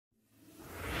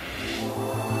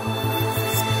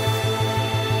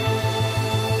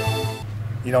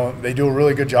they do a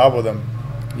really good job with him.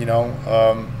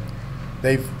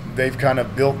 They've kind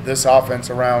of built this offense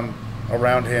around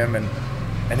him,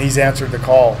 and he's answered the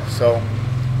call. So,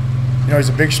 he's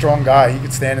a big, strong guy. He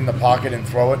could stand in the pocket and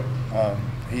throw it.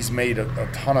 He's made a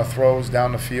ton of throws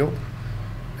down the field.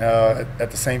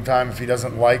 At the same time, if he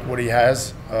doesn't like what he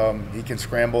has, he can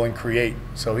scramble and create.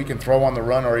 So he can throw on the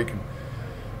run, or he can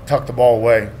tuck the ball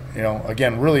away.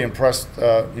 Again, really impressed,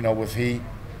 with he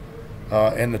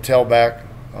and the tailback.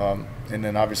 And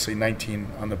then obviously 19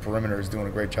 on the perimeter is doing a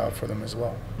great job for them as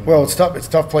well. Well, it's tough. It's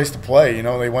a tough place to play.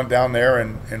 They went down there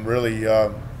and really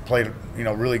played,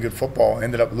 really good football.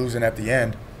 Ended up losing at the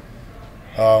end,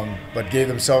 but gave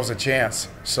themselves a chance.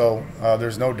 So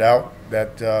there's no doubt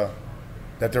that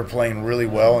they're playing really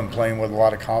well and playing with a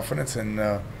lot of confidence. And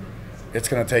it's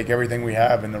going to take everything we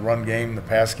have in the run game, the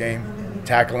pass game,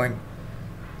 tackling.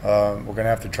 We're going to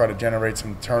have to try to generate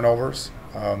some turnovers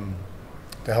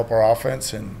to help our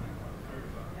offense, and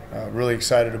really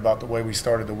excited about the way we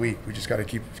started the week. We just got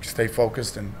to stay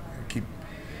focused and keep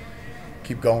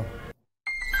going.